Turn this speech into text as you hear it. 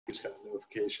Just got a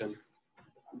notification.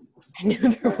 I knew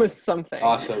there was something.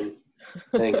 Awesome.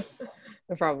 Thanks.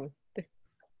 No problem.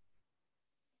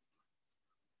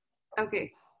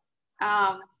 Okay.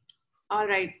 All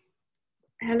right.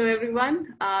 Hello, everyone.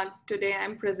 Today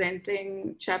I'm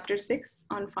presenting chapter 6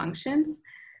 on functions.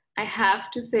 I have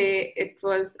to say it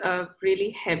was a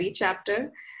really heavy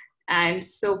chapter. And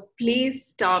so please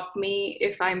stop me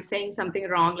if I'm saying something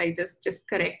wrong, like just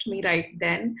correct me right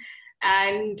then.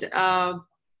 And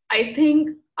I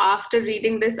think after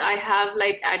reading this, I have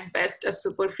like at best a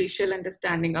superficial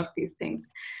understanding of these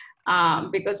things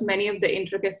because many of the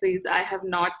intricacies I have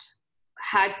not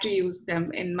had to use them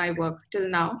in my work till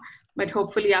now, but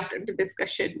hopefully after the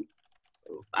discussion,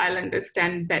 I'll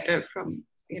understand better from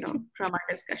our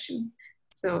discussion.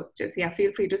 So just, yeah,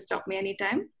 feel free to stop me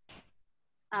anytime.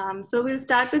 So we'll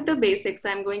start with the basics.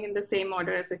 I'm going in the same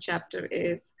order as the chapter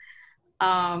is.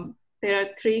 There are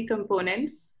 3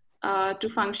 components to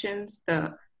functions: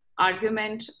 the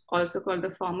argument, also called the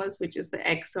formals, which is the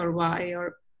x or y,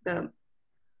 or the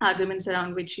arguments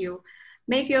around which you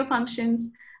make your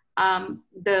functions.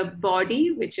 The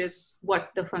body, which is what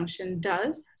the function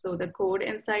does, so the code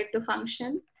inside the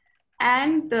function,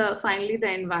 and finally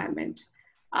the environment,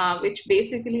 which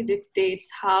basically dictates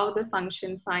how the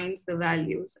function finds the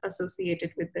values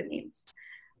associated with the names.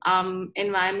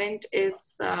 Environment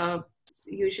is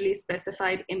usually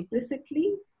specified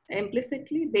implicitly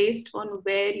based on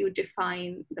where you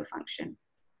define the function.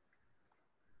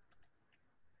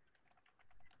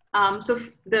 So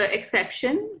the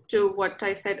exception to what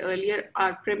I said earlier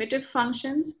are primitive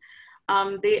functions.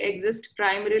 They exist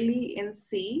primarily in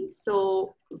C.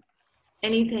 So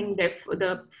anything that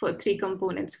for 3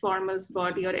 components, formals,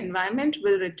 body, or environment,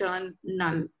 will return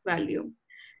null value.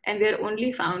 And they're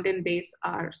only found in base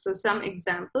R. So some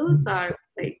examples are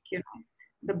like,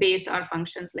 the base R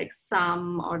functions like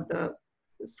sum or the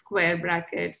square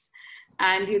brackets.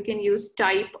 And you can use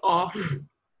type of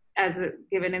as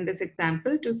given in this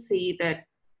example to see that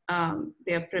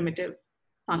they are primitive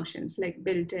functions like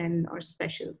built-in or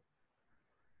special.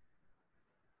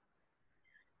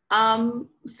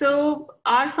 So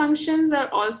R functions are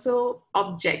also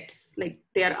objects, like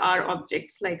there are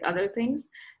objects like other things.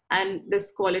 And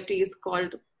this quality is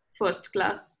called first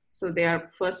class. So they are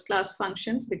first class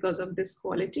functions because of this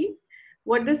quality.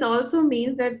 What this also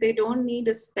means that they don't need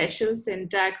a special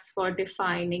syntax for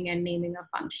defining and naming a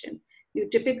function. You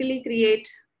typically create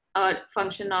a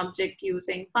function object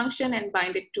using function and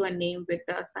bind it to a name with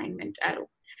the assignment arrow.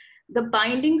 The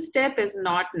binding step is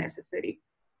not necessary.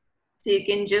 So you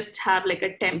can just have like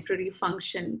a temporary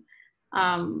function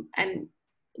and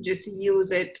just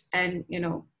use it and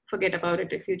forget about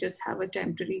it if you just have a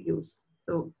temporary use.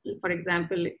 So for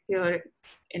example, here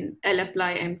in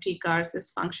lapply empty cars,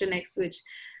 this function x, which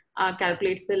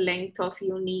calculates the length of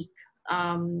unique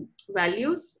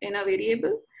values in a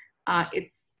variable,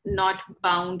 it's not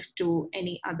bound to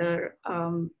any other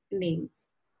name.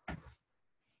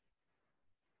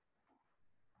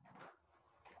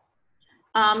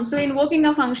 So invoking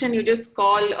a function, you just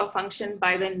call a function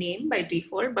by the name by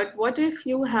default. But what if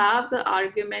you have the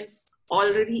arguments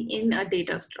already in a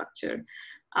data structure?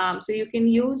 So you can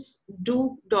use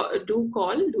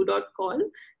do.call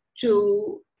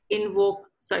to invoke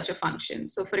such a function.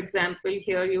 So for example,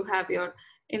 here you have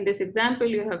in this example,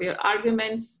 you have your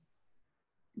arguments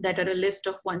that are a list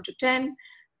of 1 to 10,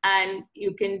 and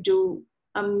you can do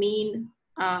a mean,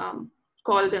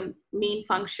 call the mean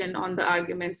function on the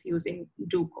arguments using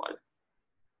do call.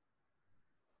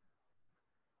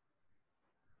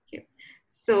 Okay.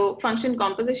 So function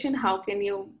composition,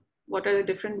 what are the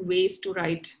different ways to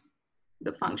write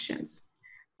the functions?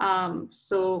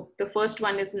 So the first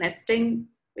one is nesting,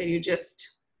 where you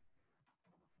just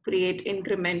create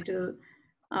incremental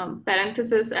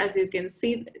parentheses. As you can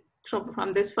see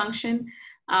from this function,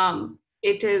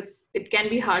 it can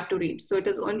be hard to read. So it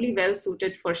is only well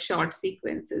suited for short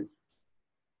sequences.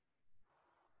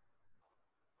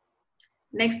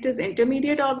 Next is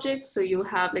intermediate objects. So you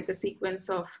have like a sequence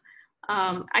of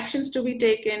actions to be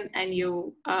taken, and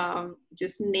you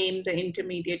just name the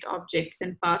intermediate objects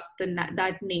and pass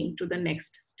that name to the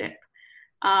next step.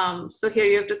 So here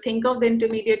you have to think of the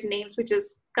intermediate names, which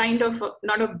is kind of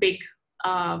not a big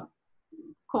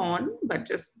con, but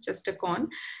just a con.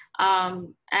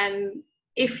 And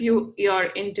if your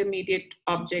intermediate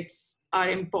objects are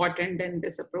important, then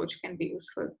this approach can be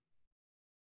useful.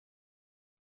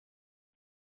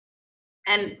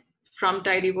 And from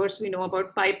tidyverse, we know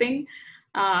about piping.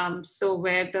 So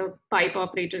where the pipe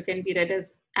operator can be read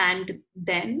as and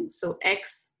then, so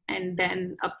x and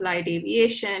then apply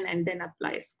deviation and then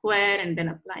apply square and then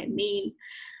apply mean.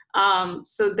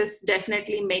 So this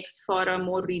definitely makes for a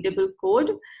more readable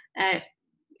code.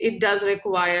 It does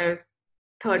require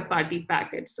third-party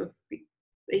packets. So if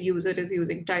the user is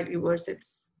using tidyverse,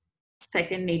 it's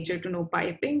second nature to know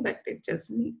piping, but it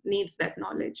just needs that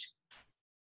knowledge.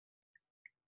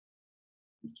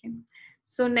 Okay.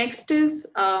 So next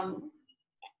is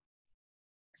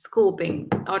scoping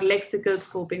or lexical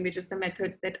scoping, which is the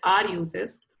method that R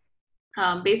uses.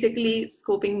 Basically,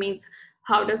 scoping means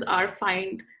how does R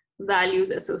find values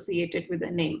associated with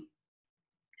a name.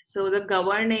 So the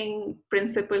governing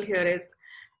principle here is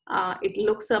it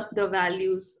looks up the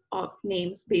values of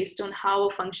names based on how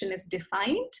a function is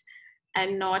defined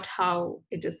and not how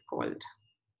it is called.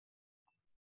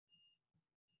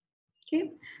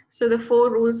 Okay, so the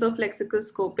 4 rules of lexical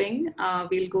scoping,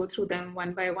 we'll go through them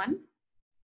one by one.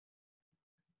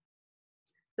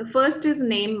 The first is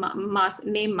name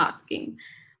masking.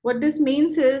 What this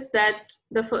means is that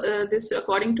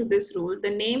according to this rule, the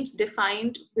names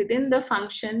defined within the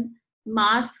function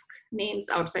mask names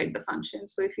outside the function.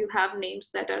 So if you have names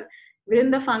that are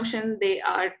within the function, they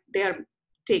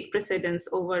take precedence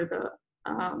over the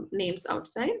names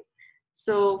outside.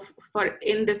 So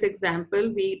in this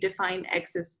example, we define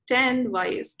x is 10, y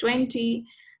is 20,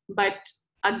 but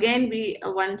again,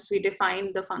 once we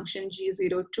define the function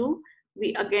g02,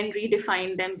 we again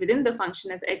redefine them within the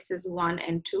function as x is 1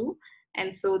 and 2.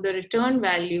 And so the return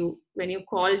value, when you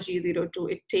call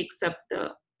g02, it takes up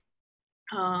the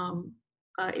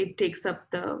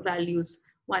values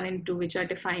 1 and 2, which are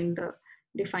defined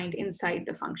inside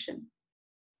the function.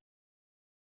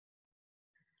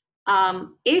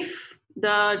 If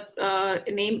the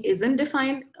name isn't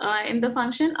defined in the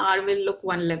function, R will look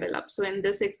 1 level up. So in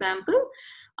this example,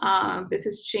 this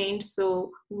is changed.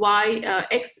 So y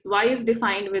is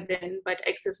defined within, but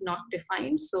x is not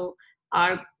defined. So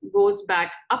R goes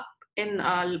back up in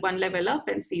 1 level up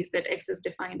and sees that x is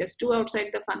defined as 2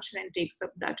 outside the function and takes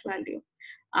up that value.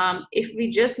 If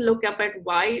we just look up at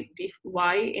y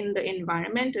in the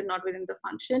environment and not within the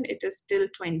function, it is still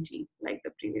 20, like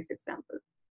the previous example.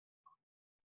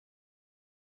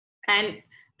 And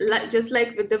just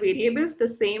like with the variables, the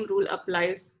same rule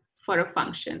applies for a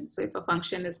function. So if a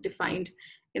function is defined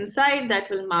inside, that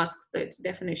will mask its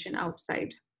definition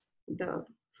outside the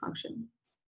function.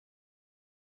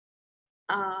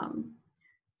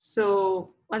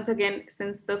 So once again,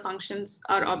 since the functions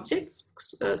are objects,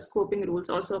 scoping rules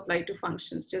also apply to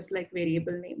functions, just like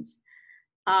variable names.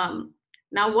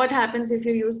 Now what happens if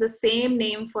you use the same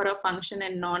name for a function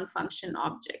and non-function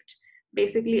object?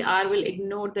 Basically, R will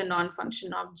ignore the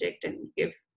non-function object and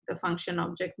give the function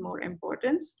object more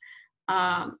importance.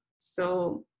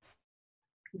 So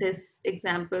this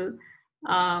example,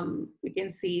 we can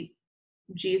see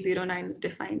G09 is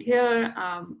defined here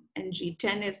and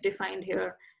G10 is defined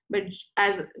here. But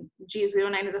as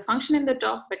G09 is a function in the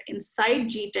top, but inside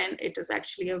G10, it is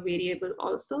actually a variable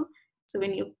also. So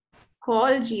when you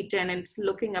call G10 and it's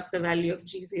looking up the value of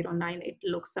G09, it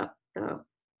looks up the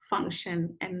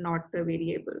function and not the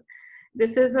variable.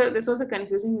 This was a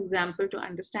confusing example to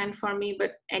understand for me,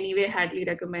 but anyway, Hadley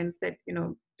recommends that,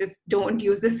 just don't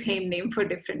use the same name for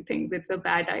different things. It's a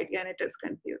bad idea and it is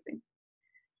confusing.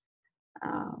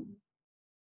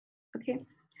 Okay,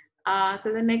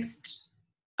 so the next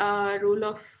rule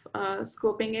of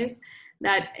scoping is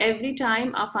that every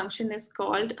time a function is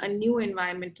called, a new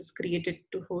environment is created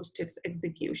to host its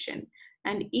execution,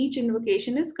 and each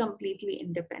invocation is completely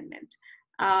independent.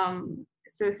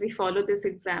 So if we follow this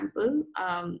example,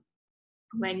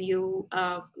 when you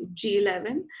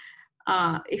G11,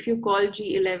 if you call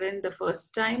G11 the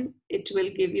first time, it will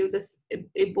give you this,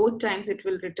 both times it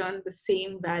will return the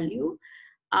same value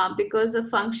because the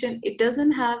function,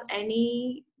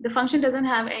 the function doesn't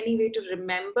have any way to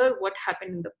remember what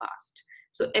happened in the past.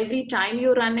 So every time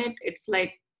you run it, it's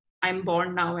like, I'm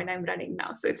born now and I'm running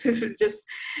now. So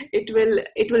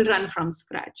it will run from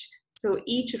scratch. So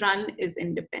each run is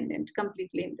independent,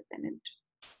 completely independent.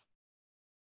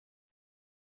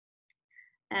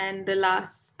 And the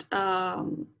last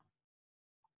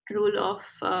rule of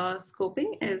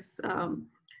scoping is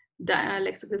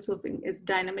lexical scoping is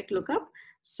dynamic lookup.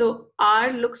 So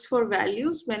R looks for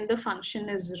values when the function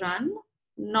is run,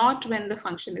 not when the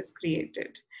function is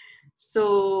created.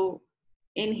 So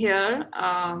in here,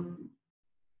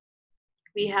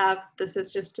 we have, this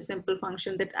is just a simple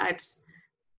function that adds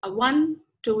a 1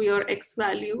 to your x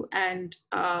value, and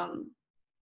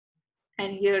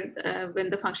here when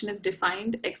the function is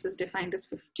defined, x is defined as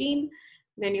 15.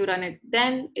 When you run it,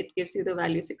 then it gives you the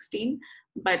value 16.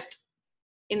 But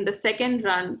in the second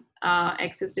run,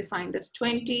 x is defined as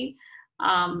 20,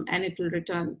 and it will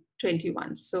return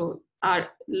 21. So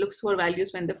looks for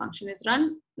values when the function is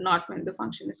run, not when the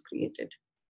function is created.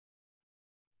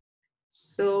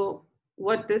 So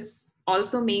what this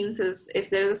also means is if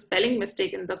there is a spelling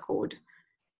mistake in the code,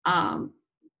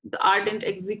 the R didn't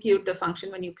execute the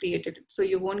function when you created it, so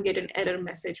you won't get an error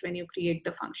message when you create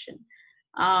the function.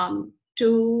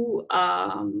 To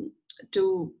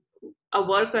a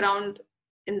workaround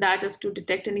in that is to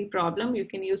detect any problem, you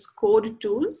can use code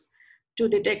tools to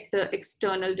detect the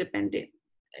external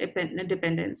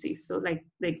dependencies. So like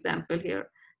the example here,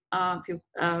 if you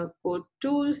code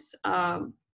tools,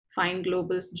 find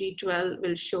globals G12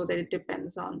 will show that it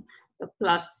depends on the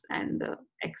plus and the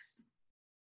X.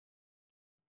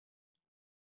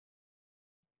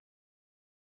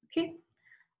 Okay.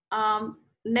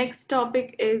 Next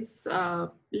topic is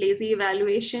lazy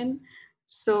evaluation.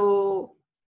 So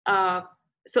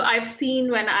I've seen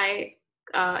when I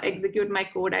execute my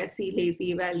code, I see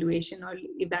lazy evaluation or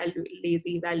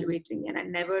lazy evaluating, and I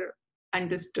never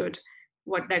understood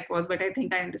what that was, but I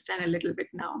think I understand a little bit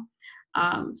now.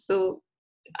 So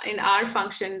in our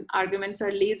function, arguments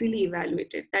are lazily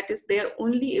evaluated. That is, they are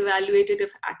only evaluated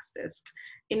if accessed.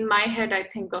 In my head, I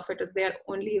think of it as they are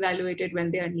only evaluated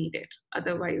when they are needed.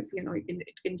 Otherwise, you know, it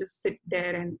can just sit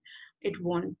there and it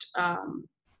won't,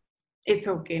 it's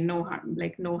okay, no harm,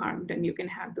 like no harm, then you can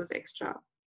have those extra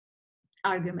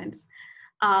arguments.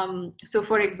 So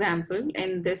for example,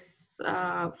 in this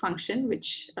function,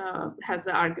 which has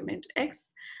the argument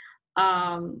x,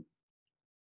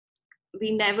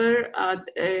 we never,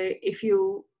 if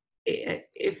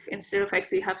instead of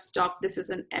x you have stop, this is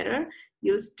an error,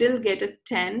 you'll still get a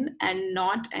 10 and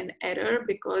not an error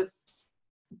because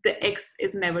the x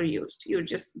is never used. You're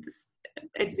just, this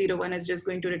h01 is just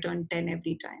going to return 10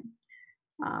 every time.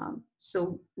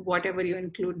 So whatever you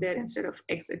include there instead of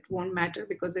x, it won't matter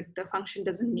because the function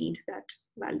doesn't need that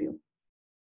value.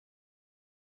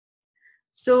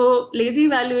 So lazy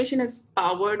evaluation is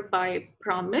powered by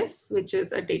promise, which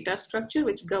is a data structure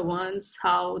which governs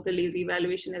how the lazy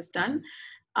evaluation is done.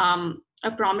 A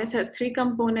promise has three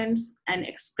components: an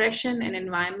expression, an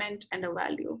environment, and a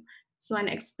value. So an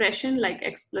expression like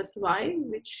x plus y,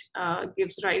 which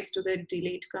gives rise to the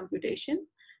delayed computation.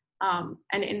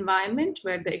 An environment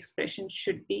where the expression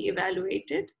should be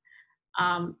evaluated.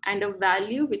 And a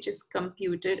value which is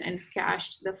computed and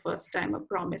cached the first time a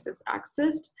promise is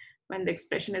accessed when the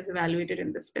expression is evaluated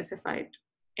in the specified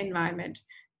environment.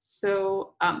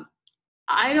 So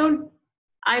I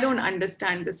don't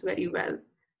understand this very well.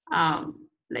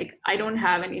 Like I don't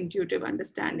have an intuitive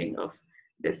understanding of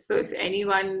this. So if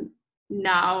anyone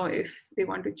now, if they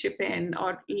want to chip in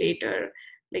or later,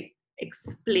 like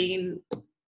explain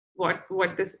what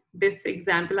this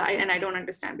example, I don't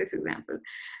understand this example,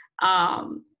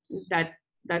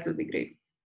 that will be great.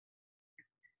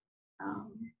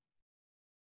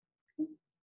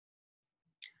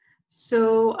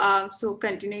 So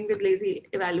continuing with lazy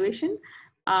evaluation,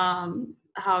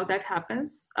 how that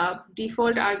happens.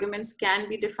 Default arguments can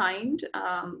be defined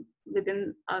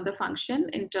within the function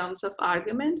in terms of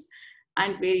arguments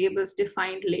and variables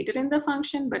defined later in the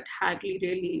function, but Hadley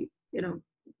really,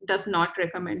 does not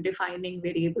recommend defining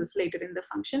variables later in the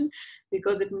function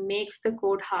because it makes the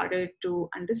code harder to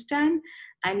understand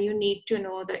and you need to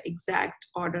know the exact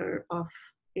order of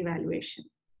evaluation.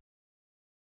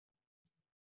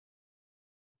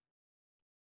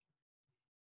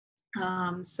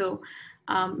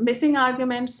 Missing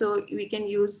arguments, so we can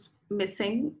use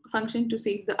missing function to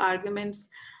see if the arguments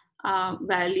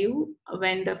value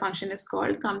when the function is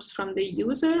called comes from the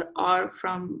user or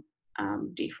from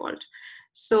default.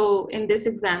 So in this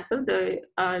example, the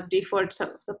default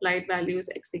supplied value is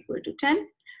x equal to 10.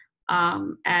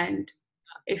 And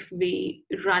if we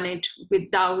run it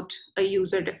without a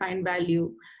user defined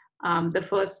value, the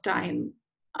first time,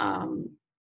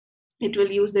 it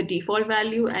will use the default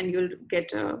value and you'll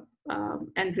get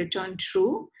and return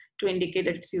true to indicate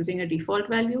that it's using a default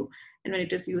value. And when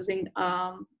it is using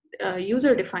a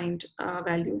user-defined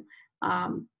value,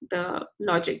 the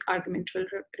logic argument will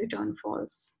return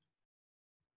false.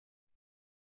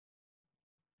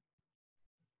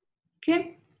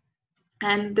 Okay,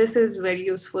 and this is very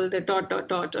useful, the ...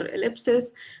 or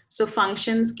ellipsis. So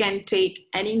functions can take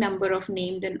any number of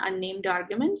named and unnamed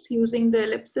arguments using the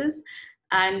ellipsis,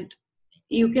 and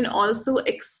you can also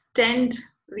extend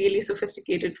really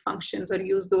sophisticated functions or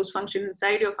use those functions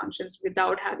inside your functions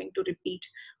without having to repeat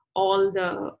all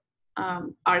the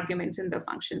arguments in the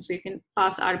function. So you can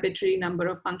pass arbitrary number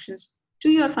of functions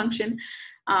to your function.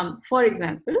 For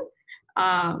example,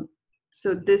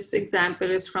 so this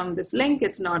example is from this link,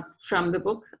 it's not from the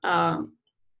book,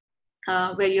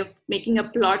 where you're making a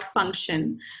plot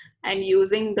function and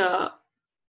using the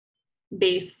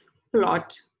base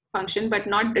plot function, but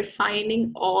not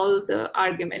defining all the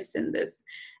arguments in this.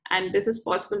 And this is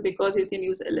possible because you can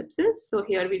use ellipses. So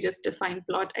here we just define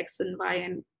plot x and y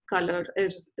and color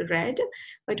is red.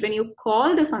 But when you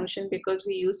call the function, because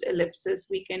we used ellipses,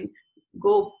 we can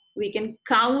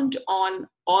count on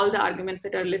all the arguments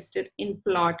that are listed in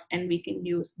plot, and we can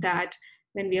use that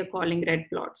when we are calling red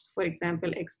plots. For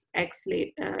example, x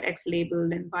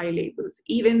label and y labels,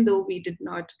 even though we did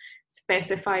not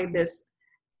specify this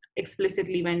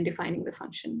explicitly when defining the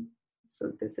function.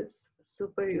 So this is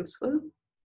super useful.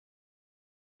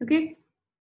 Okay.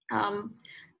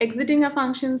 Exiting a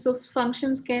function. So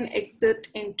functions can exit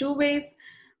in two ways.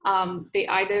 They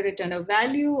either return a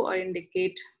value or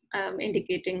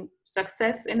indicating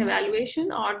success in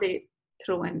evaluation, or they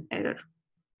throw an error.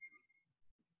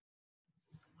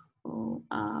 So,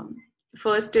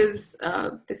 first is,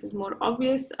 this is more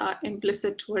obvious,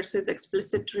 implicit versus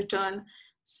explicit return.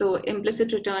 So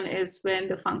implicit return is when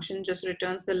the function just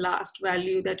returns the last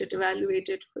value that it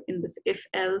evaluated in this if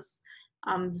else,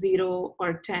 0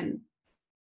 or 10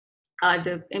 are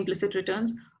the implicit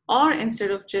returns, or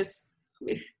instead of just,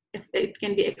 if it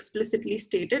can be explicitly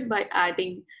stated by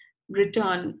adding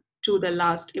return to the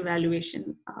last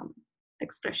evaluation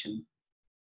expression.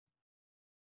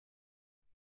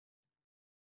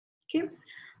 Okay.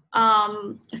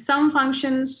 Some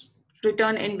functions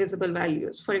return invisible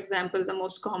values. For example, the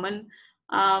most common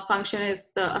function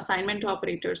is the assignment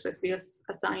operator. So if we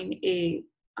assign a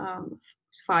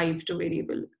 5 to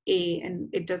variable a, and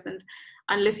it doesn't,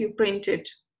 unless you print it,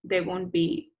 it won't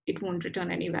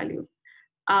return any value.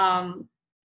 Other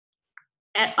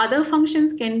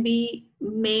functions can be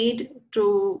made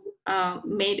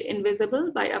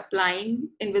invisible by applying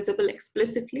invisible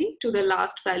explicitly to the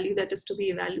last value that is to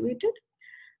be evaluated.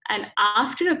 And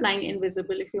after applying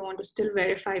invisible, if you want to still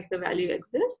verify if the value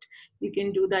exists, you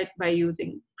can do that by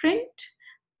using print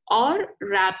or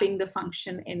wrapping the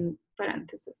function in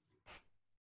parentheses.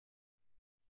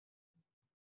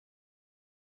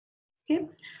 Okay.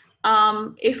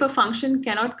 If a function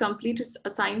cannot complete its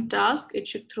assigned task, it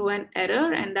should throw an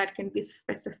error, and that can be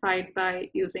specified by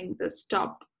using the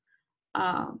stop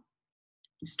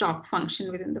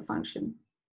function within the function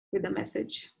with a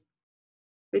message,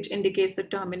 which indicates the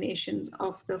terminations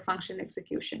of the function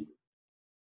execution.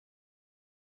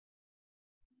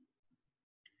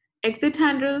 Exit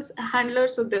handlers.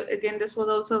 So again, this was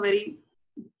also very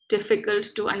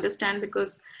difficult to understand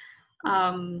because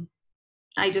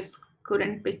I just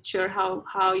couldn't picture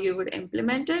how you would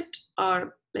implement it,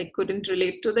 or like couldn't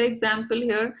relate to the example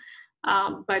here.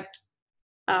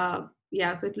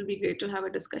 Yeah, so it will be great to have a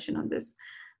discussion on this.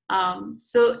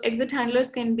 So exit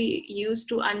handlers can be used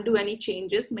to undo any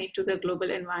changes made to the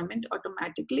global environment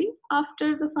automatically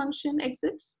after the function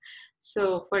exits.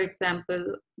 So for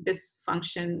example, this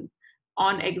function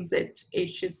on exit,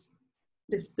 it should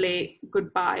display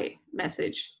goodbye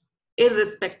message,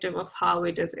 irrespective of how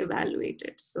it is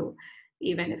evaluated. So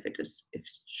even if it's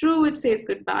true, it says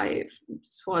goodbye. If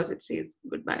it's false, it says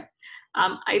goodbye.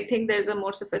 I think there's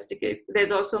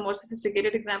also a more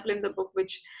sophisticated example in the book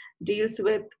which deals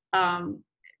with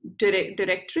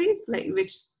directories, like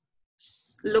which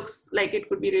looks like it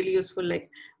could be really useful. Like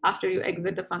after you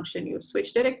exit the function, you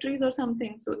switch directories or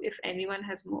something. So if anyone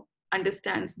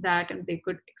understands that and they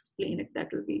could explain it,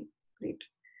 that will be great.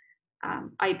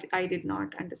 I did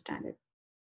not understand it.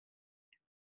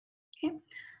 Okay.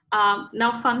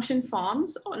 Now function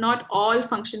forms. Not all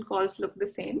function calls look the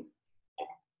same.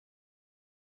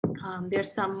 There are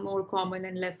some more common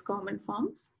and less common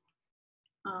forms.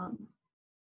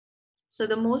 So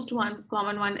the most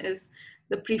common one is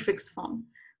the prefix form.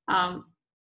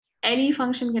 Any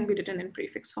function can be written in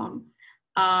prefix form,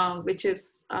 which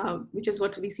is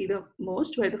what we see the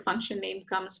most, where the function name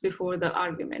comes before the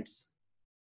arguments.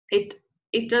 It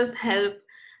does help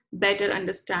better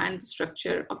understand the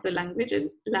structure of the language,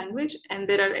 and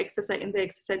there are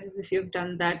exercises. If you've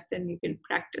done that, then you can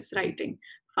practice writing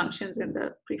functions in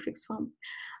the prefix form.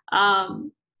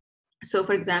 So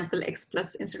for example,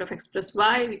 instead of x plus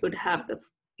y, we could have the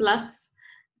plus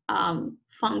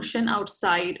function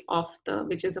outside of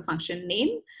which is a function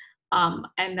name,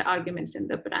 and the arguments in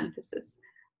the parentheses.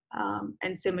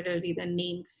 And similarly, the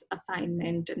names,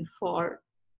 assignment, and for,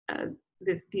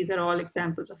 these are all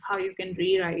examples of how you can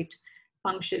rewrite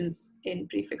functions in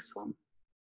prefix form.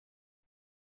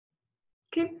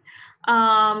 Okay.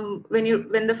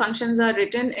 When the functions are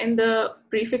written in the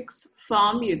prefix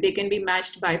form, they can be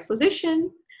matched by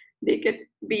position. They could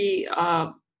be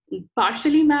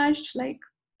partially matched, like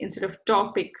instead of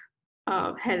topic,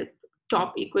 help,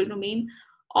 top equal to mean,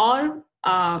 or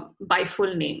by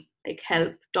full name, like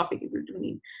help, topic equal to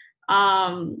mean.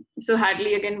 So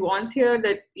Hadley again wants here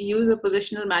that use a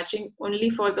positional matching only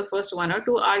for the first one or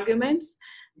two arguments,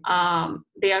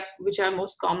 which are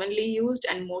most commonly used,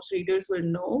 and most readers will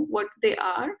know what they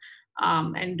are,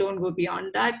 and don't go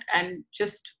beyond that, and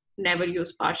just never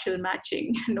use partial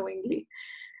matching knowingly.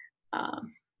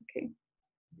 Okay.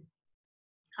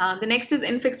 The next is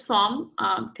infix form.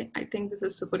 I think this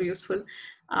is super useful,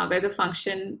 where the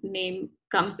function name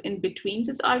comes in between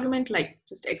its argument, like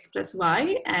just x plus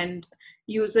y, and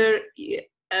users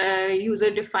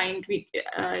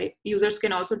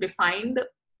can also define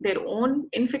their own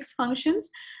infix functions,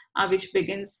 which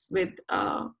begins with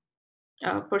a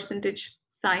percentage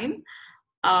sign.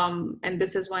 And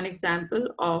this is one example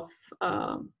of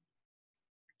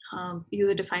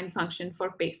user-defined function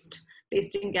for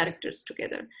pasting characters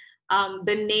together.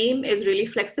 The name is really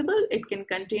flexible. It can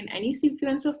contain any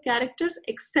sequence of characters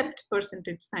except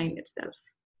percentage sign itself.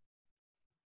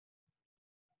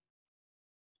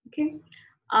 Okay,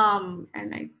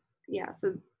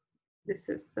 so this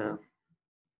is the,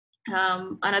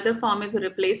 another form is a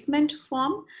replacement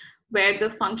form, where the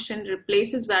function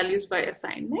replaces values by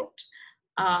assignment.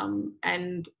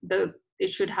 And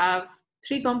it should have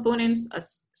three components: a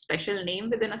special name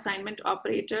with an assignment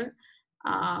operator,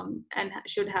 and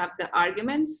should have the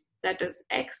arguments, that is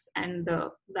x, and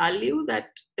the value that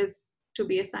is to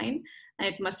be assigned, and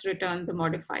it must return the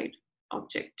modified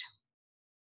object.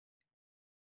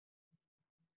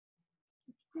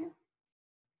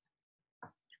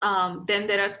 Then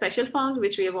there are special forms,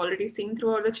 which we have already seen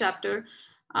throughout the chapter.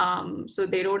 So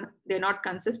they're not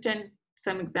consistent.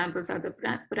 Some examples are the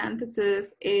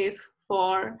parenthesis, if,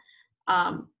 for.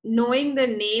 Knowing the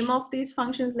name of these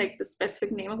functions, like the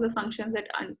specific name of the functions that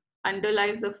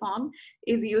underlies the form,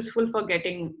 is useful for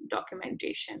getting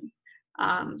documentation.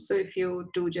 So if you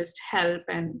do just help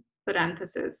and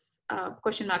parenthesis,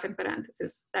 question mark and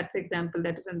parenthesis, that's the example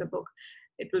that is in the book.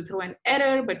 It will throw an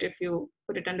error, but if you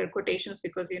put it under quotations,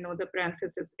 because you know the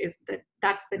parenthesis is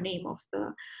that's the name of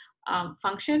the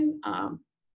function,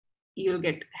 you'll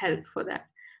get help for that.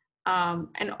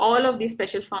 And all of these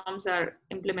special forms are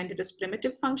implemented as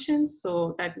primitive functions.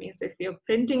 So that means if you're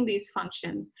printing these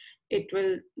functions, it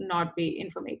will not be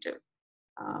informative.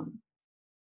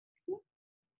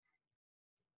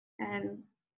 And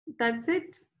that's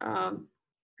it.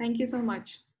 Thank you so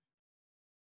much.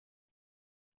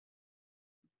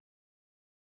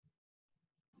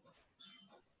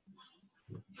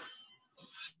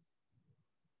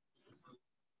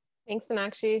 Thanks,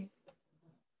 Meenakshi.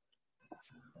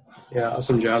 Yeah,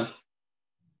 awesome job.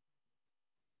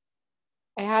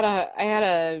 I had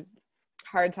a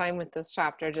hard time with this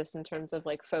chapter just in terms of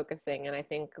like focusing, and I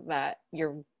think that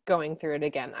you're going through it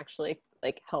again actually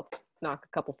like helped knock a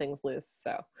couple things loose.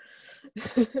 So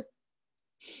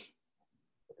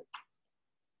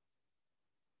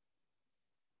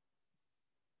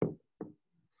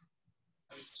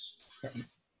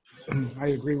I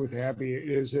agree with Abby. It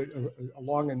is a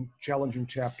long and challenging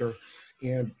chapter,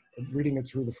 and reading it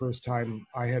through the first time,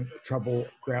 I had trouble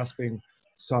grasping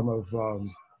some of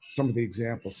the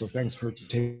examples. So thanks for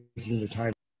taking the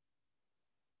time.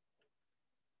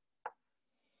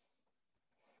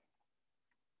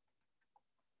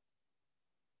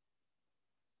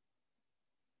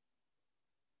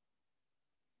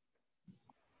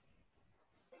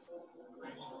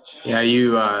 Yeah,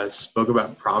 you spoke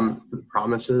about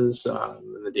promises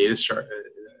and the data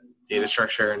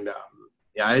structure, and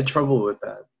yeah, I had trouble with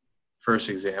that first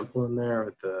example in there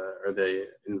with the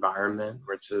environment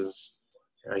where it says,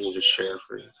 I can just share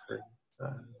for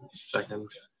a second.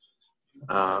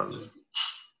 I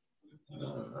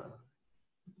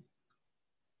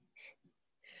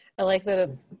like that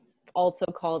it's also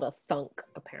called a thunk,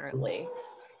 apparently.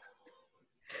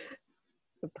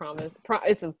 The promise,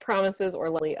 it says promises or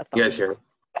literally a thunk. You guys hear me?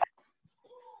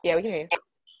 Yeah, we can hear you.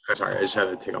 Oh, sorry, I just had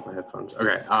to take off my headphones.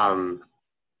 Okay.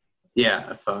 Yeah,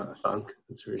 a thunk.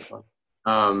 That's really fun.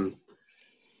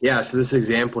 Yeah, so this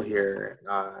example here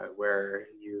where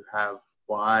you have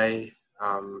y.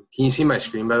 Can you see my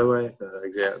screen, by the way?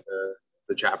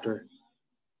 The chapter.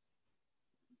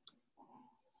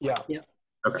 Yeah. Yeah.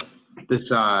 Okay.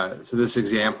 So this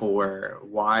example where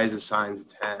y is assigned to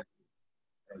 10,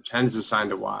 and 10 is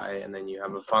assigned to y, and then you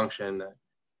have a function that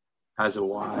has a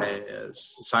y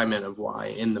as assignment of y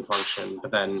in the function,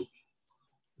 but then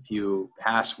if you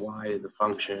pass y to the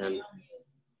function,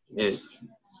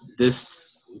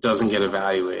 this doesn't get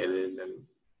evaluated, and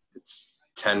it's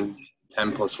 10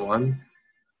 plus 1.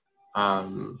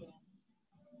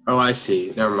 Oh, I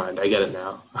see. Never mind. I get it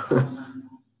now.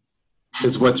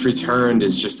 Because what's returned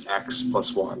is just x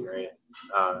plus 1, right?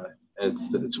 And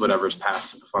it's whatever's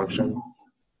passed to the function.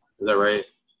 Is that right?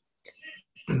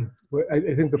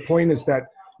 I think the point is that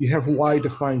you have y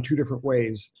defined two different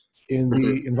ways, in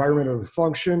the environment of the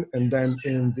function and then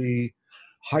in the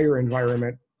higher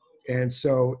environment. And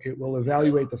so it will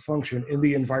evaluate the function in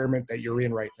the environment that you're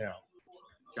in right now.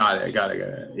 Got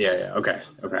it. Yeah. Okay.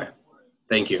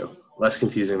 Thank you. Less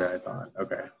confusing than I thought.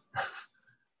 Okay.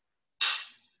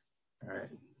 All right.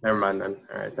 Never mind then.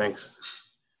 All right. Thanks.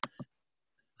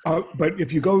 But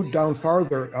if you go down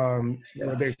farther,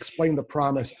 where they explain the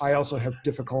promise, I also have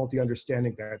difficulty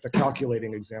understanding that, the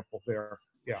calculating example there.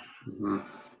 Yeah. Mm-hmm.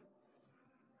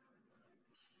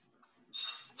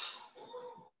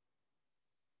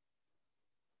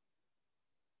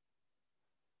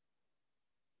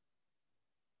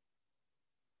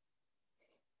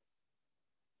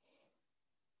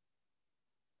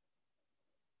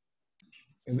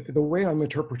 And the way I'm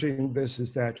interpreting this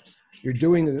is that you're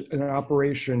doing an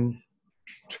operation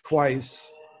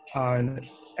twice on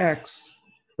X,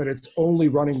 but it's only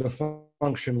running the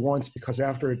function once, because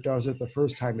after it does it the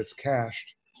first time, it's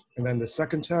cached. And then the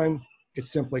second time,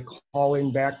 it's simply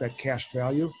calling back that cached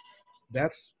value.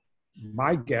 That's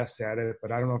my guess at it,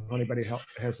 but I don't know if anybody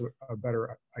has a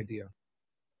better idea.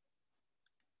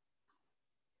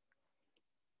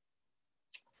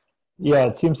 Yeah,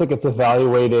 it seems like it's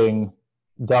evaluating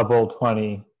double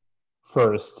 20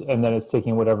 first, and then it's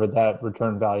taking whatever that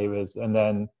return value is, and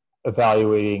then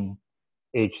evaluating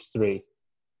H3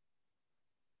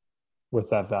 with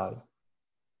that value.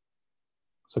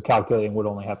 So calculating would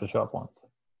only have to show up once.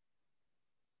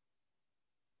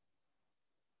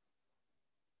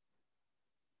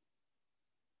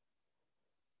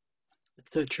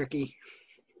 It's so tricky.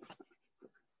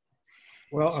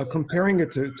 Well, comparing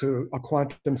it to a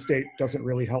quantum state doesn't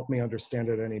really help me understand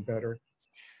it any better.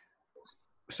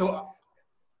 So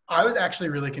I was actually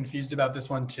really confused about this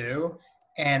one too.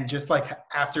 And just like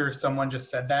after someone just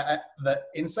said that, the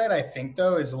insight I think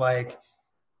though is like,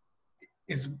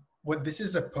 is what this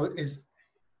is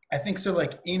I think so,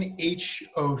 like in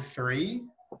H03,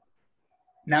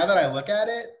 now that I look at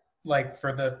it, like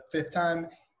for the fifth time,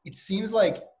 it seems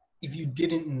like if you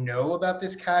didn't know about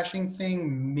this caching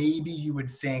thing, maybe you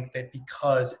would think that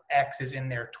because X is in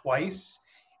there twice,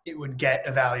 it would get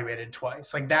evaluated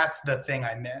twice. Like that's the thing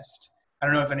I missed. I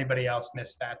don't know if anybody else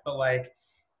missed that, but like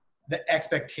the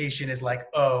expectation is like,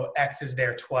 oh, X is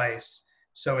there twice,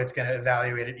 so it's going to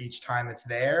evaluate it each time it's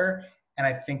there. And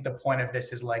I think the point of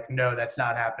this is like, no, that's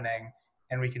not happening.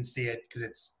 And we can see it because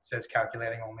it says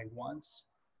calculating only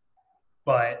once.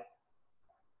 But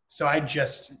so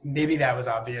maybe that was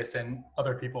obvious and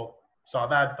other people saw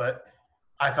that, but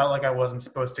I felt like I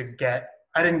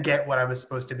didn't get what I was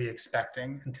supposed to be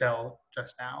expecting until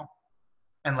just now.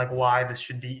 And like why this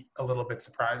should be a little bit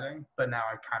surprising, but now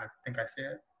I kind of think I see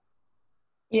it.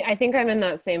 Yeah, I think I'm in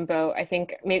that same boat. I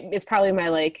think maybe it's probably my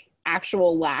like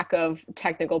actual lack of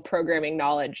technical programming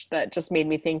knowledge that just made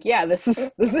me think, yeah, this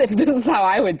is how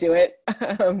I would do it.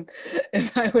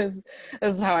 This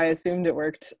is how I assumed it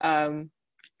worked.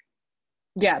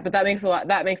 Yeah, but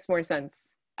that makes more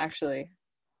sense, actually.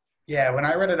 Yeah, when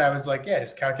I read it, I was like, yeah,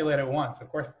 just calculate it once. Of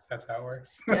course, that's how it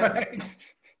works. Yeah.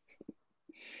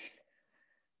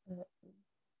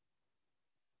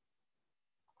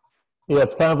 Yeah,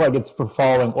 it's kind of like it's for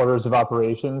following orders of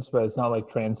operations, but it's not like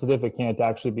transitive. It can't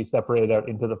actually be separated out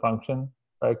into the function,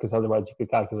 right? Because otherwise you could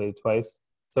calculate it twice.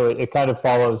 So it kind of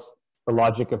follows the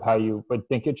logic of how you would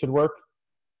think it should work.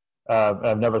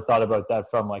 I've never thought about that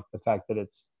from like the fact that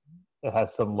it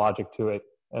has some logic to it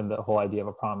and the whole idea of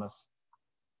a promise.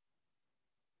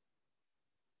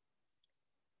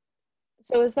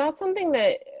 So is that something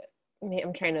that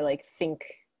I'm trying to like think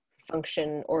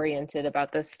function oriented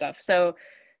about this stuff? So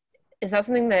is that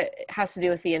something that has to do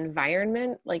with the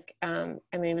environment? Like, I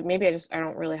mean, maybe I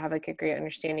don't really have like a great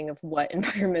understanding of what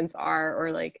environments are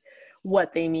or like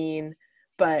what they mean.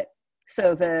 But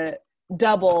so the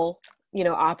double,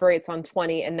 operates on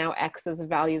 20, and now X is a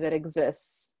value that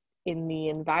exists in the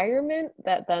environment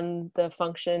that then the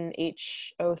function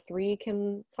H03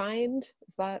 can find.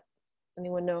 Is that,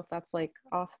 anyone know if that's like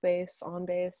off base, on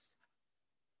base?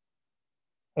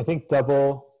 I think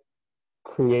double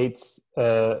creates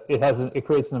it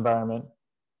creates an environment,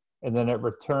 and then it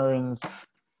returns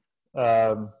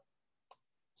so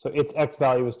its X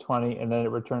value is 20, and then it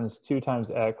returns 2 times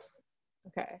X.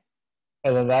 Okay.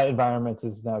 And then that environment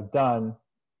is now done,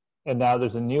 and now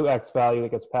there's a new X value that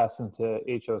gets passed into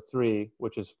H03,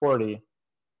 which is 40,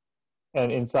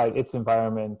 and inside its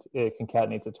environment it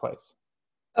concatenates it twice.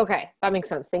 Okay, that makes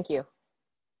sense. Thank you.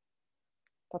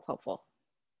 That's helpful.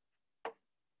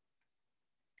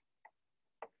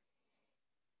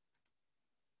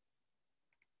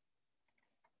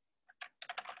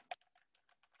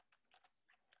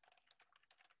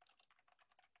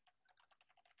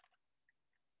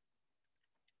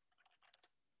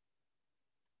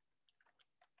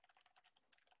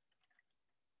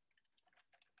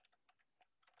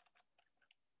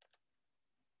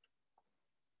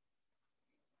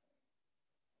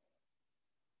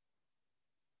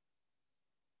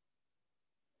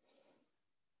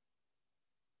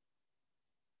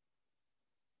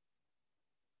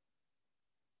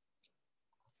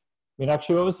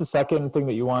 Meenakshi, what was the second thing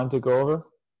that you wanted to go over?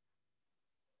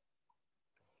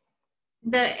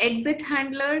 The exit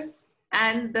handlers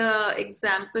and the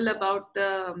example about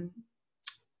the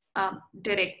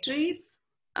directories.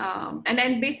 And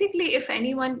then basically if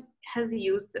anyone has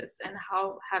used this and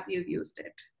how have you used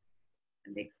it?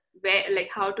 And like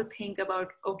how to think about,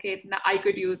 okay, now I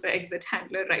could use an exit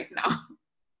handler right now.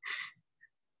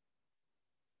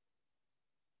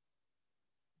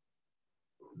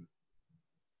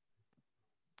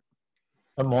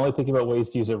 I'm only thinking about ways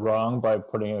to use it wrong by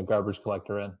putting a garbage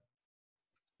collector in.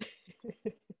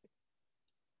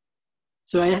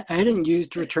 So I hadn't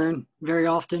used return very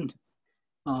often,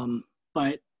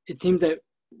 but it seems that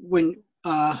when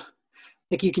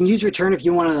like you can use return if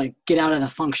you want to like get out of the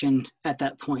function at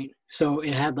that point. So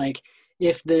it had like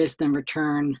if this, then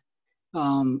return,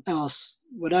 else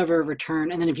whatever,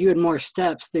 return, and then if you had more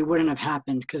steps, they wouldn't have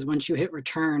happened because once you hit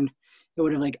return, it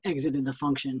would have like exited the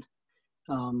function.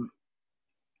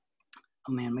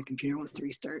 Oh man, my computer wants to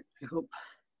restart. I hope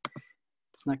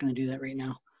it's not going to do that right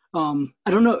now.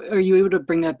 I don't know. Are you able to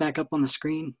bring that back up on the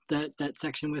screen? That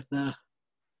section with the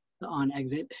on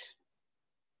exit.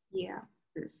 Yeah.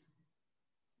 This.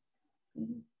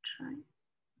 Try.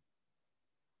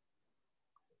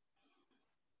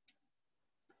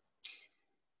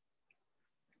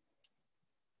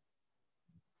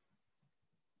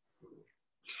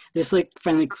 This like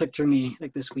finally clicked for me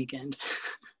like this weekend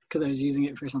because I was using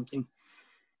it for something.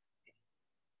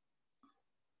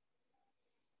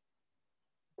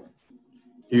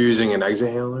 You're using an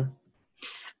exit handler?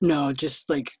 No, just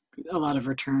like a lot of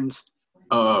returns.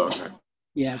 Oh, okay.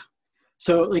 Yeah.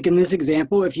 So like in this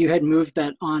example, if you had moved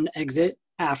that on exit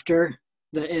after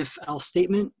the if else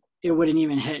statement, it wouldn't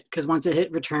even hit because once it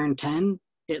hit return 10,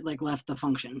 it like left the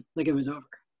function, like it was over.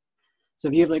 So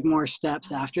if you have like more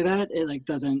steps after that, it like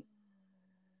doesn't,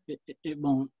 it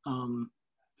won't,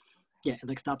 yeah, it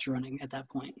like stops running at that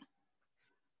point.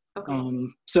 Okay.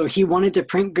 So he wanted to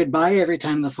print goodbye every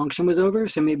time the function was over.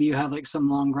 So maybe you have like some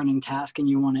long running task and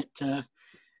you want it to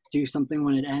do something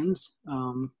when it ends.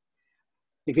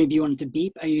 Like maybe you want it to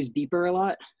beep. I use beeper a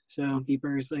lot. So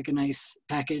beeper is like a nice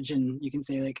package and you can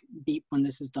say like beep when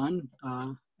this is done.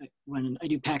 When I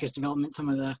do package development, some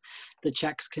of the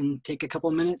checks can take a couple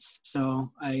minutes.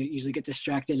 So I usually get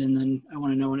distracted and then I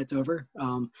want to know when it's over.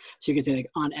 So you can say like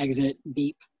on exit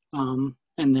beep.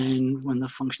 And then when the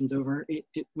function's over, it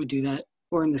would do that.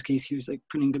 Or in this case, he was like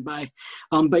printing goodbye.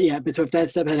 But yeah, but so if that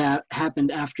step had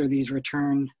happened after these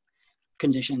return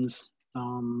conditions,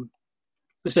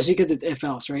 especially because it's if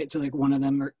else, right? So like one of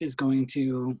them is going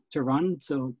to run.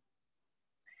 So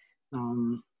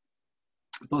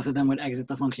both of them would exit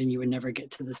the function. You would never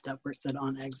get to the step where it said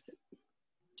on exit.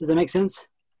 Does that make sense?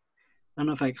 I don't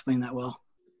know if I explained that well.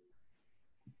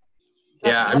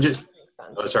 Yeah, I'm just,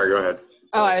 oh, sorry, go ahead.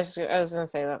 Oh, I was going to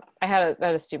say that. I had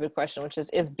a stupid question, which is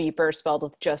beeper spelled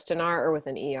with just an R or with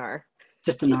an ER?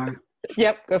 Just an R.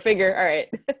 Yep, go figure. All right.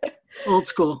 Old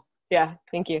school. Yeah,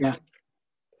 thank you. Yeah.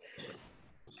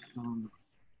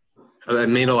 That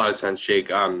made a lot of sense,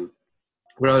 Jake.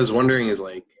 What I was wondering is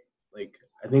like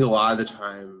I think a lot of the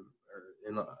time, or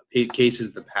in the cases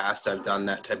in the past, I've done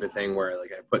that type of thing where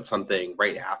like I put something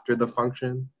right after the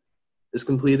function is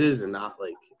completed and not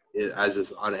like it as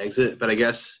this on exit. But I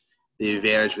guess the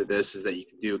advantage with this is that you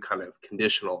can do kind of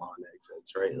conditional on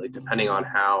exits, right? Like depending on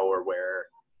how or where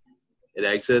it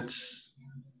exits.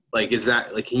 Like, is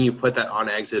that like, can you put that on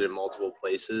exit in multiple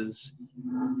places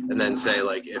and then say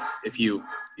like, if you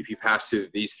pass through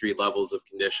these 3 levels of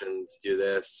conditions, do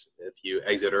this. If you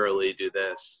exit early, do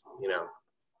this, you know?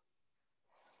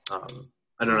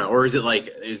 I don't know. Or is it like,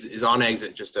 is on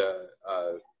exit just a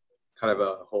kind of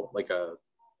a whole, like a,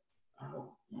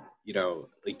 you know,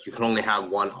 like you can only have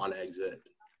one on exit,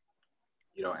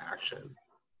 you know, action.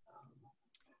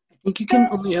 I think you can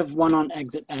only have one on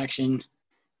exit action,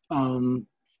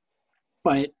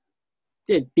 but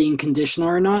it being conditional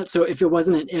or not. So if it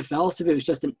wasn't an if else, if it was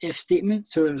just an if statement,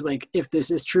 so it was like, if this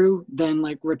is true, then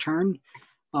like return.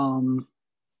 I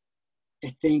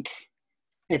think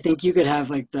you could have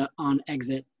like the on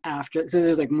exit after, so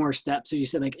there's like more steps. So you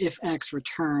said like if X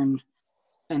return,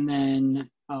 and then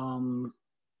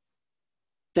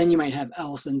you might have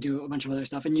else and do a bunch of other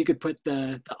stuff. And you could put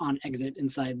the on exit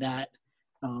inside that.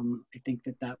 I think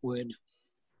that would,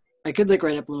 I could like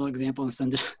write up a little example and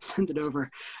send it over.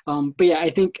 But yeah, I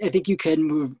think you can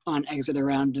move on exit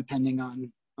around depending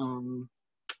on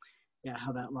yeah,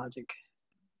 how that logic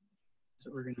is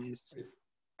organized.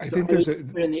 I think there's a,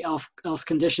 put in the else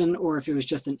condition, or if it was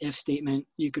just an if statement,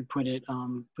 you could put it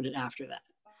after that.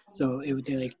 So it would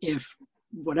say like if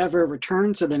whatever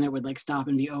returns, so then it would like stop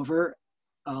and be over.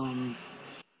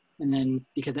 And then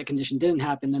because that condition didn't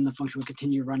happen, then the function would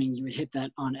continue running. You would hit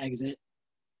that on exit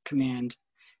command.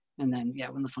 And then, yeah,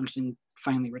 when the function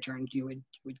finally returned, you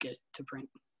would get it to print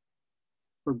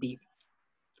or beep.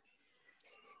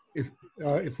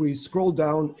 If we scroll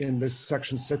down in this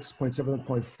section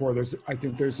 6.7.4, I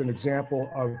think there's an example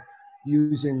of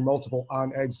using multiple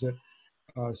on exit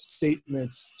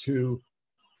statements to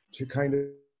kind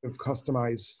of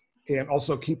customize and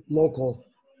also keep local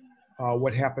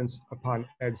what happens upon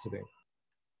exiting.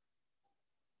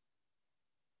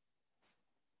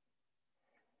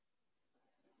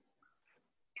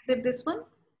 Is it this one?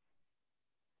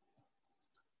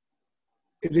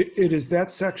 It is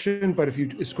that section, but if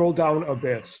you scroll down a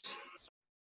bit.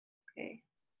 Okay.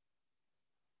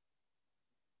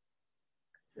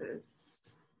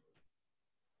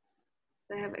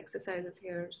 I have exercises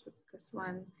here, so this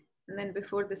one. And then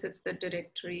before this, it's the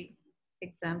directory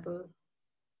example.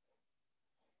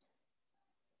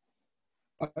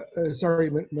 Sorry,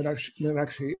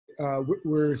 Meenakshi,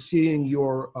 we're seeing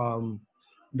your,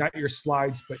 not your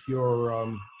slides, but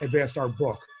your advanced art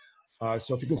book.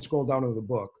 So if you can scroll down to the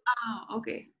book. Oh,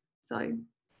 okay. Sorry.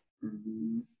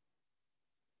 Mm-hmm.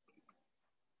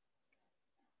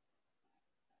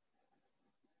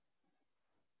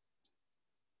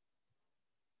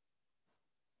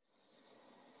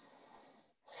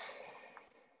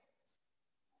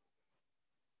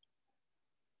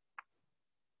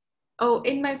 Oh,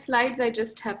 in my slides, I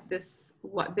just have this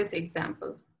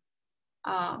example.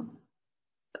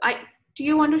 Do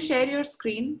you want to share your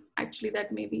screen? Actually,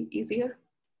 that may be easier,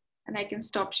 and I can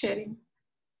stop sharing.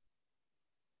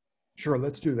 Sure,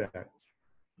 let's do that.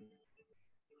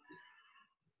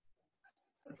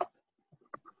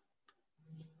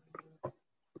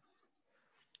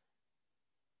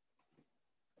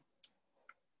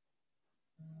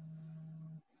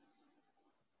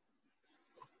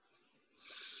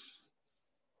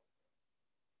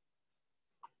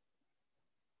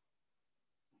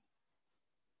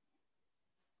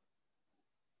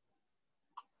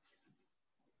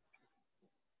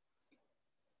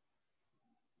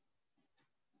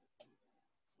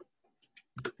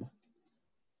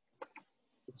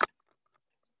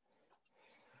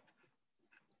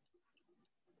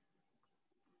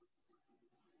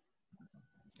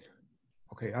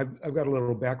 Okay, I've got a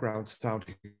little background sound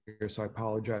here, so I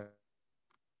apologize.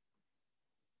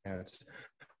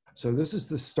 So this is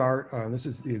the start, this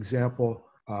is the example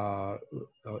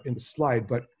in the slide,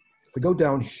 but if we go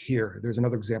down here, there's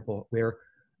another example where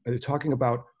they're talking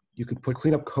about you can put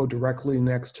cleanup code directly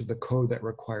next to the code that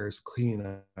requires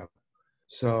cleanup.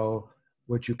 So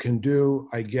what you can do,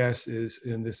 I guess, is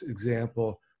in this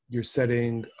example, you're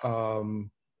setting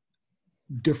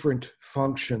different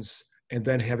functions and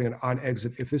then having an on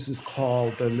exit. If this is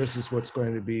called, then this is what's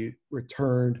going to be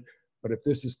returned. But if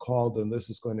this is called, then this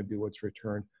is going to be what's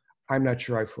returned. I'm not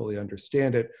sure I fully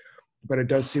understand it, but it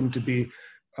does seem to be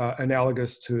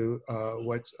analogous to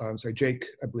what Jake,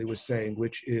 I believe, was saying,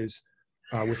 which is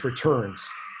with returns.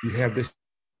 You have this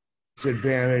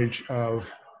advantage of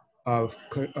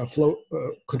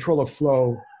control of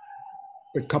flow,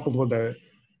 but coupled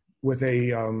with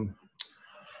a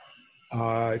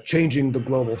changing the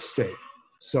global state.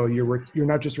 So you're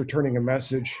not just returning a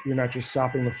message, you're not just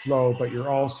stopping the flow, but you're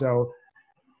also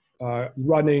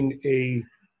running a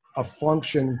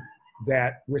function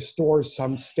that restores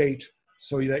some state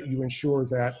so that you ensure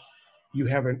that you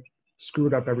haven't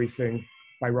screwed up everything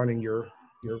by running your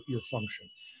function.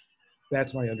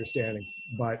 That's my understanding.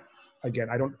 But again,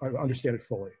 I don't understand it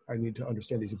fully. I need to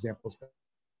understand these examples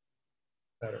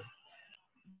better.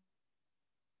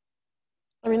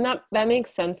 I mean, that makes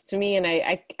sense to me. And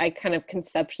I kind of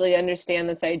conceptually understand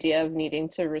this idea of needing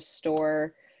to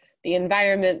restore the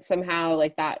environment somehow.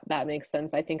 Like that makes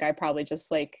sense. I think I probably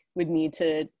just would need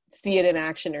to see it in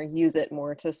action or use it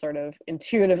more to sort of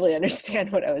intuitively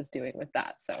understand what I was doing with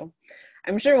that. So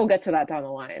I'm sure we'll get to that down the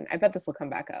line. I bet this will come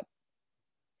back up.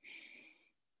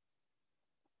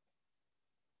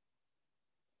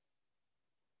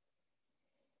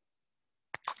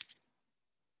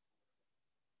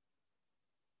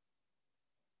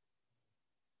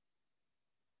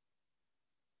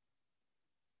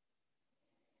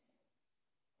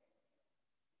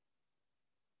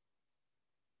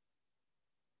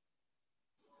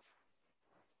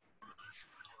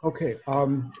 Okay, I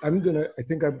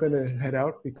think I'm gonna head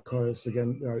out because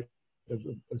again,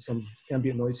 some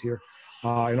ambient noise here.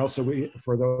 And also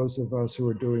for those of us who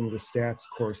are doing the stats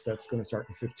course, that's gonna start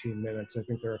in 15 minutes. I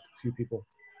think there are a few people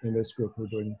in this group who are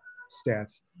doing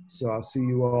stats. So I'll see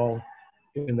you all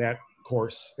in that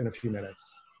course in a few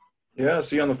minutes. Yeah,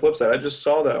 see you on the flip side. I just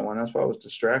saw that one. That's why I was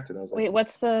distracted. I was like, wait,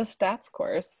 what's the stats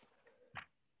course?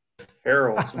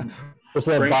 Harold's. Which is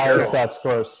a Frank Harold. biostats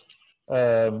course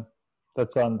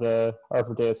that's on the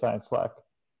R4 Data Science Slack.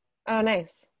 Oh,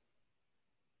 nice.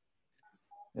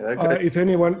 Yeah, that If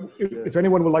anyone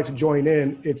would like to join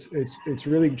in, it's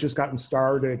really just gotten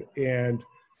started, and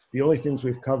the only things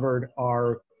we've covered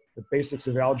are the basics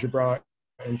of algebra.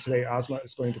 And today, Ozma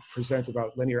is going to present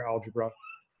about linear algebra,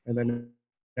 and then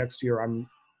next week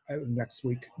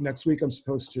I'm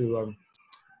supposed to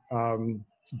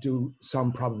do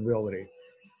some probability.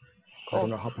 Cool. I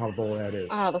don't know how probable that is.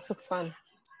 Oh, this looks fun.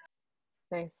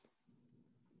 Nice.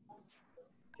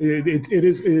 It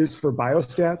is for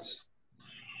biostats,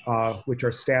 which are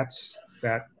stats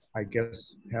that I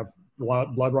guess have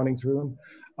blood running through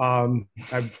them.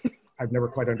 I've never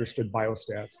quite understood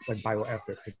biostats. It's like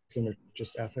bioethics. Isn't it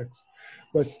just ethics?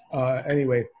 But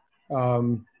anyway,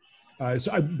 but I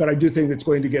do think it's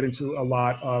going to get into a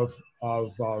lot of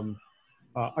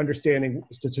understanding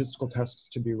statistical tests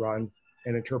to be run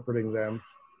and interpreting them,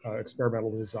 experimental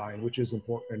design, which is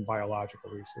important in biological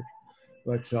research.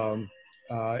 But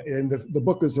and the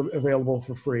book is available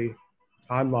for free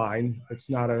online. It's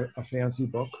not a fancy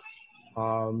book,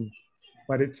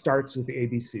 but it starts with the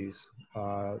ABCs.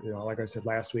 Like I said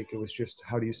last week, it was just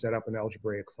how do you set up an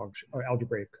algebraic function, or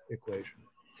algebraic equation.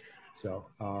 So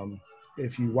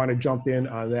if you want to jump in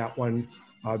on that one,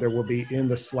 there will be in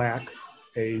the Slack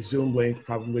a Zoom link,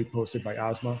 probably posted by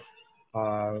Ozma,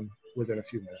 within a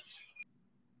few minutes.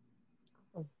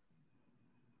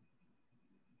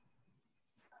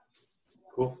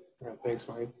 Cool. All right, thanks,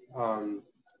 Mike.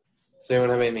 Does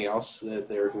anyone have anything else that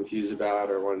they were confused about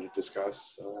or wanted to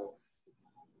discuss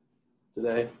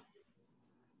today?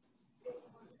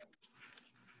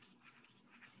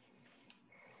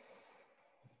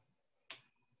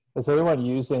 Has anyone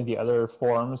used any of the other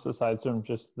forms aside from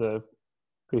just the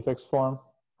prefix form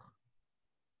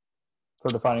for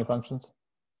defining functions?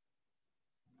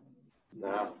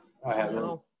 No, I haven't.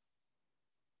 No.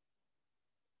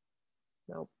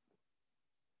 Nope.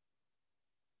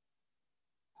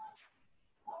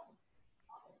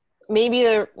 Maybe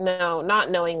no,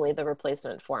 not knowingly the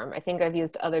replacement form. I think I've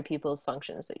used other people's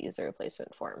functions that use the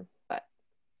replacement form, but.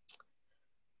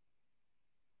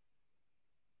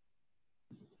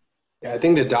 Yeah, I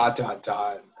think the ...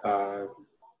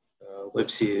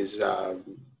 ellipses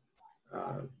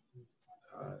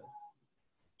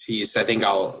piece, I think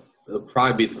it'll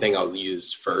probably be the thing I'll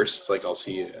use first. Like I'll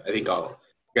see, I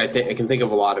can think of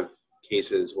a lot of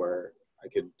cases where I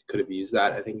could have used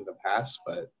that, I think, in the past,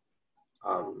 but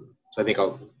so I think I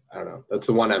don't know, that's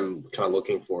the one I'm kind of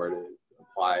looking for to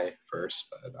apply first,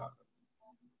 but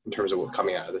in terms of what's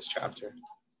coming out of this chapter.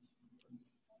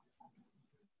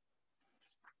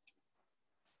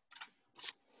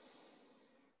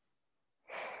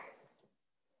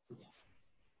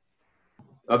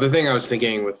 Other thing I was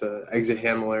thinking with the exit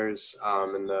handlers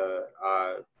and the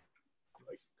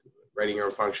like writing your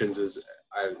own functions is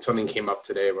something came up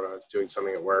today when I was doing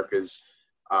something at work is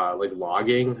like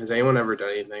logging. Has anyone ever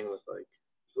done anything with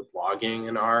logging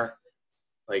in R?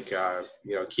 Like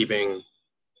keeping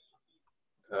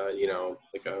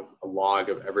like a log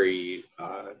of every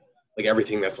like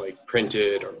everything that's like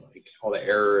printed, or like all the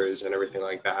errors and everything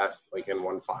like that, like in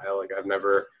one file. Like I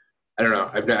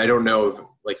don't know if,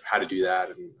 like, how to do that,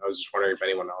 and I was just wondering if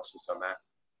anyone else has done that.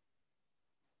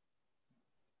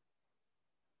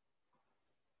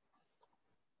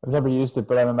 I've never used it,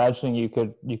 but I'm imagining you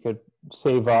could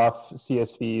save off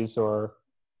CSVs or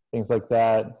things like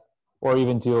that, or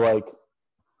even do like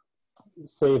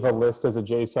save a list as a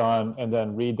JSON and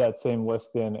then read that same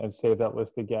list in and save that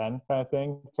list again, kind of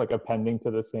thing. It's like appending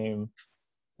to the same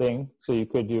thing. So you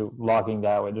could do logging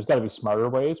that way. There's got to be smarter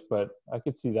ways, but I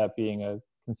could see that being a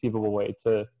conceivable way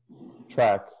to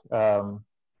track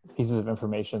pieces of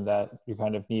information that you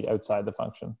kind of need outside the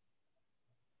function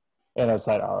and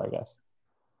outside R, I guess.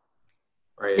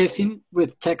 Right. I've seen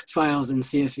with text files and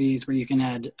CSVs where you can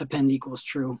add append equals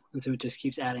true, and so it just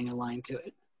keeps adding a line to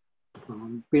it.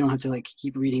 We don't have to like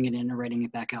keep reading it in or writing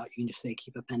it back out. You can just say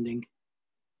keep appending.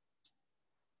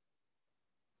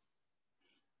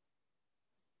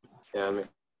 Yeah, I mean, I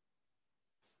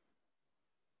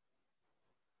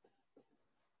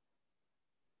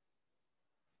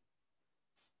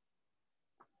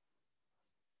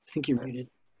think you're muted.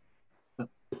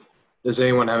 does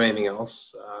anyone have anything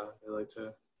else they'd like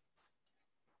to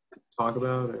talk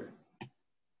about, or?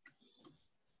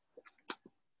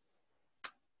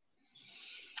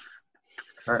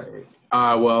 All right.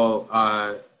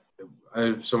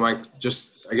 So Mike,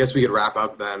 I guess we could wrap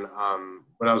up then.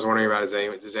 What I was wondering about is,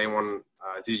 did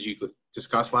you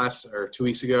discuss last or 2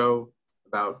 weeks ago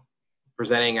about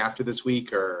presenting after this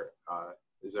week, or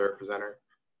is there a presenter?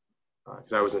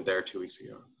 because I wasn't there 2 weeks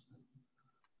ago.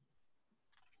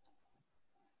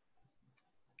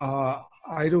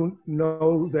 I don't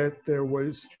know that there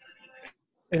was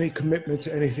any commitment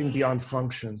to anything beyond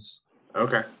functions.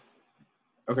 Okay.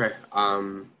 Okay.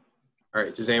 All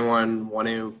right. Does anyone want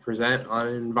to present on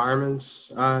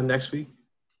environments next week?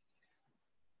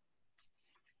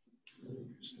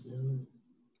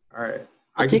 All right.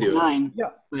 I can do 9, Yeah.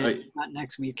 but not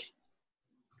next week.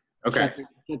 Okay.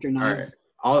 Chapter 9.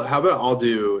 All right. How about I'll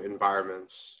do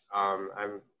environments.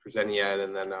 I'm presenting yet,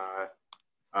 and then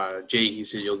Jake, you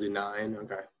said you'll do 9.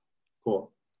 Okay.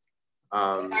 Cool.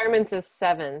 Environments is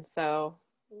 7, so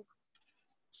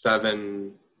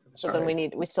 7. so sorry.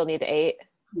 then we still need 8.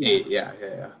 8. Yeah.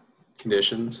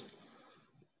 Conditions.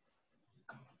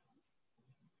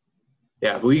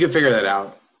 Yeah, but we can figure that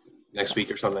out next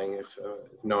week or something if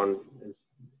no one is,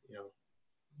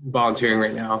 volunteering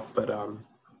right now. But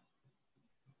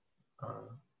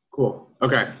cool.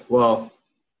 Okay. Well,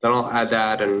 then I'll add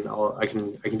that, and I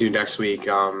can do next week.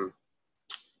 Yeah.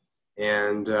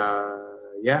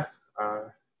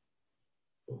 All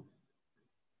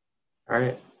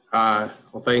right.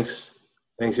 Well, thanks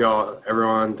y'all,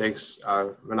 everyone. Thanks,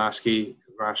 Meenakshi.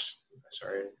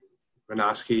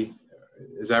 Meenakshi.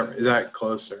 Is that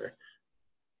close or?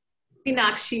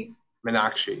 Meenakshi.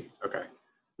 Meenakshi. Okay.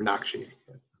 Meenakshi.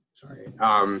 Sorry.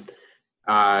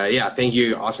 Yeah. Thank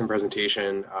you. Awesome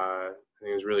presentation. I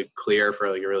think it was really clear for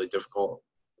like a really difficult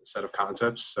set of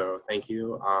concepts. So thank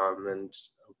you. And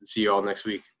hope to see you all next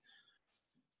week.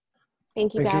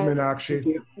 Thank you, Thank guys. you,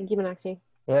 Meenakshi. Thank you, Meenakshi.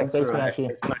 Yeah, thanks, Meenakshi.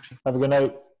 Have a good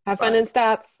night. Have fun in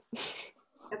stats.